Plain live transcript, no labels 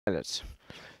Minutes.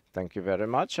 Thank you very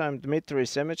much. I'm Dmitry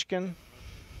Semyachkin,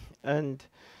 and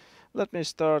let me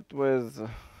start with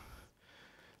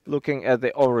looking at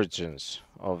the origins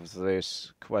of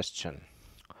this question.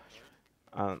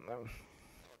 Um,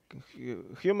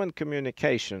 Human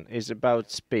communication is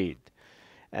about speed,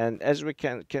 and as we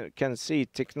can see,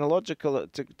 technological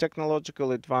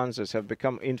advances have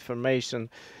become information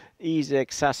easy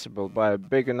accessible by a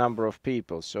bigger number of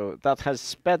people. So that has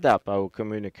sped up our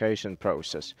communication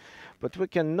process. But we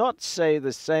cannot say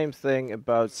the same thing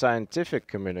about scientific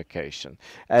communication,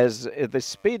 as the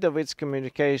speed of its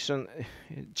communication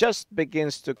just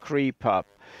begins to creep up.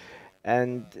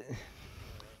 And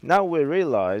now we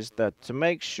realize that to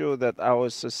make sure that our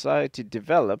society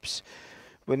develops,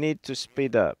 we need to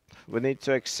speed up. We need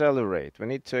to accelerate. We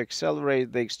need to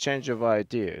accelerate the exchange of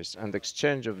ideas and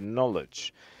exchange of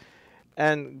knowledge.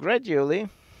 And gradually,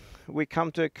 we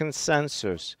come to a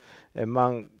consensus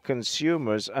among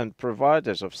consumers and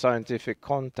providers of scientific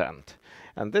content.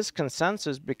 And this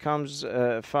consensus becomes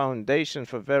a foundation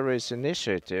for various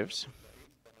initiatives.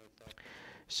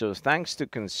 So thanks to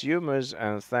consumers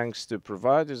and thanks to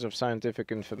providers of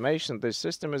scientific information, this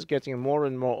system is getting more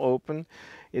and more open.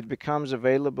 It becomes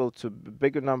available to a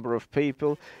bigger number of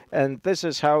people, and this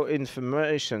is how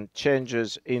information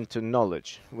changes into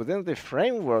knowledge. Within the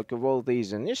framework of all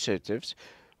these initiatives,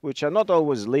 which are not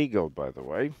always legal, by the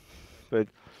way, but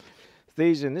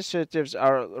these initiatives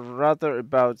are rather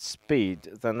about speed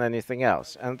than anything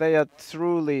else, and they are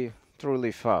truly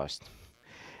fast.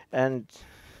 And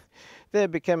they're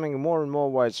becoming more and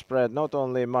more widespread, not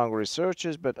only among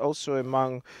researchers, but also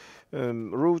among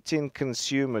routine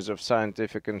consumers of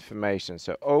scientific information.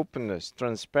 So openness,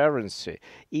 transparency,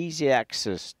 easy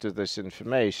access to this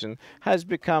information has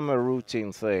become a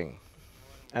routine thing.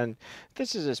 And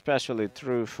this is especially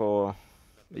true for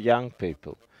young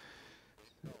people.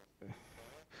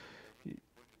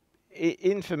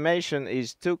 Information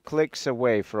is 2 clicks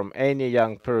away from any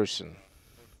young person.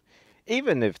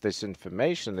 Even if this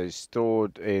information is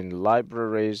stored in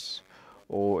libraries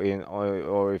or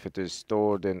if it is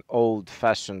stored in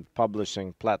old-fashioned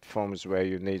publishing platforms where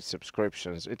you need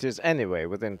subscriptions, it is anyway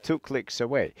within 2 clicks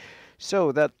away.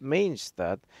 So that means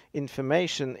that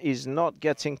information is not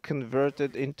getting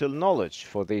converted into knowledge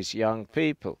for these young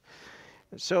people.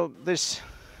 So this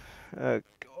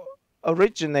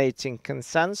originating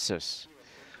consensus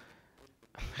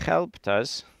helped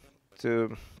us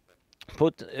to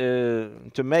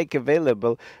make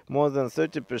available more than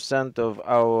 30% of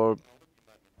our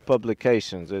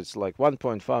publications. It's like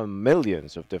 1.5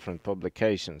 millions of different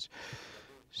publications.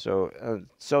 So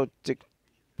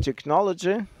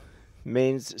technology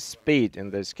means speed in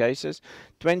these cases.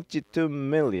 22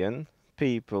 million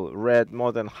people read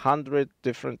more than 100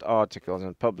 different articles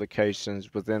and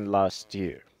publications within last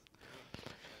year.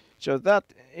 So that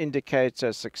indicates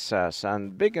a success,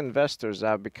 and big investors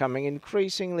are becoming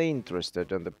increasingly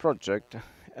interested in the project,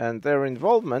 and their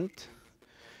involvement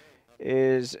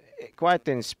is quite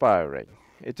inspiring.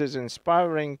 It is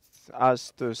inspiring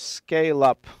us to scale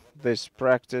up this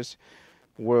practice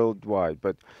worldwide,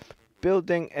 but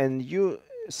building a new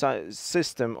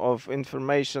system of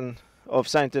information, of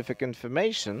scientific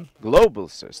information, global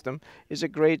system, is a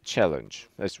great challenge,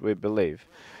 as we believe.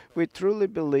 We truly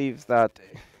believe that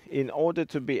in order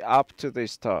to be up to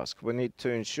this task, we need to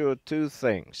ensure 2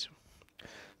 things.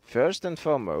 First and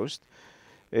foremost,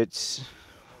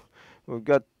 we've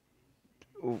got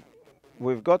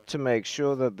to make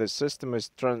sure that the system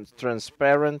is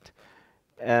transparent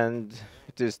and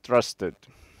it is trusted.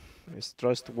 It's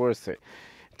trustworthy.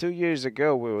 2 years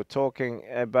ago, we were talking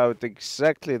about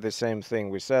exactly the same thing.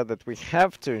 We said that we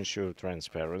have to ensure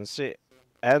transparency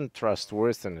and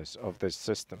trustworthiness of this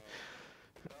system.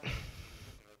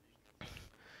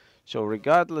 So we've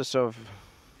got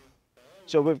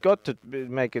to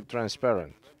make it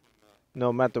transparent,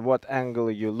 no matter what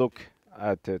angle you look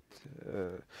at it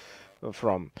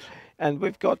from. And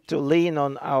we've got to lean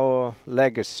on our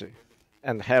legacy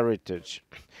and heritage.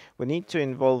 We need to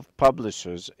involve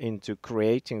publishers into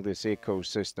creating this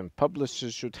ecosystem.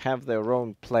 Publishers should have their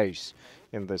own place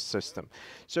in this system.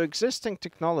 So existing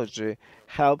technology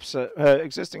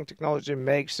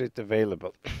makes it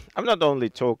available. I'm not only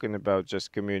talking about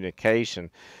just communication,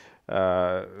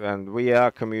 and we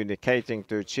are communicating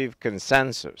to achieve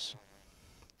consensus.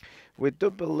 We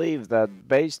do believe that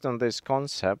based on this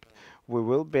concept, we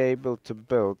will be able to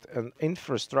build an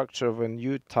infrastructure of a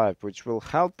new type which will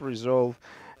help resolve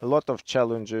a lot of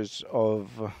challenges of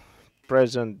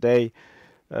present-day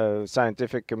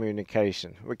scientific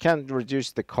communication. We can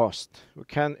reduce the cost. We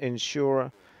can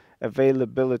ensure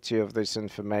availability of this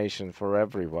information for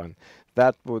everyone.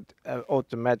 that would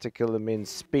automatically mean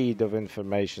speed of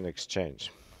information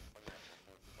exchange.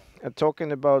 And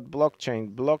talking about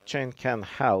blockchain, blockchain can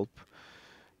help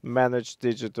manage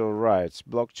digital rights.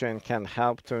 Blockchain can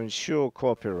help to ensure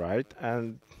copyright,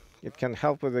 and it can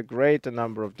help with a greater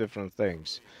number of different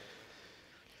things.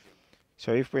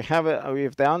 So if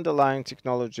if the underlying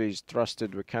technology is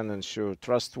trusted, we can ensure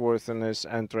trustworthiness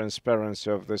and transparency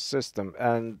of the system,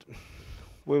 and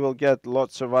we will get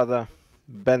lots of other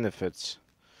benefits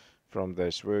from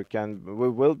this. We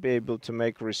will be able to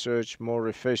make research more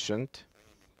efficient.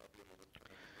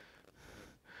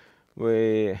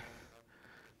 We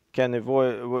can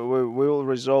avoid. We will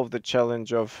resolve the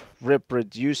challenge of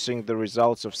reproducing the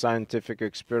results of scientific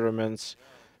experiments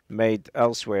made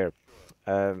elsewhere.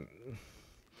 Um,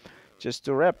 Just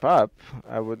to wrap up,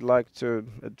 I would like to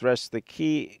address the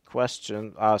key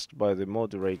question asked by the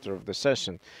moderator of the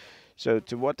session. So,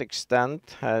 to what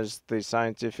extent has the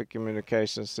scientific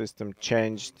communication system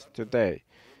changed today?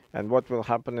 And what will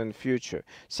happen in the future?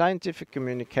 Scientific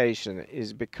communication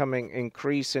is becoming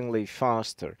increasingly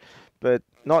faster, but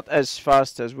not as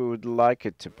fast as we would like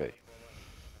it to be.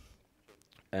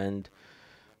 And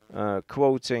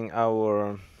quoting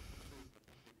our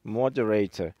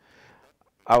moderator,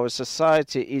 our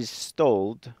society is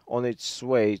stalled on its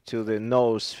way to the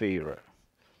noosphere.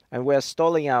 And we are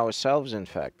stalling ourselves, in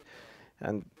fact.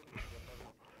 And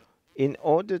in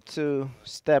order to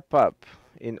step up,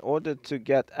 in order to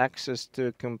get access to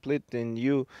a completely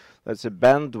new, let's say,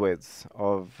 bandwidth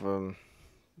of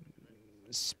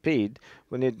speed,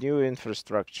 we need new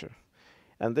infrastructure.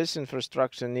 And this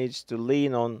infrastructure needs to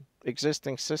lean on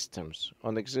existing systems,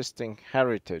 on existing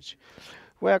heritage.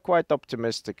 We are quite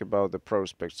optimistic about the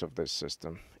prospects of this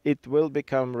system. It will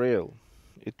become real.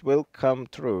 It will come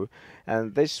true,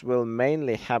 and this will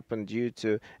mainly happen due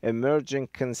to emerging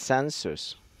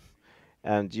consensus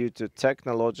and due to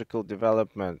technological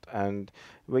development. And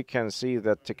we can see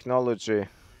that technology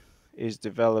is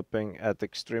developing at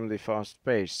extremely fast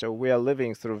pace. So we are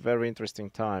living through very interesting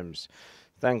times.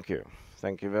 Thank you.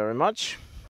 Thank you very much.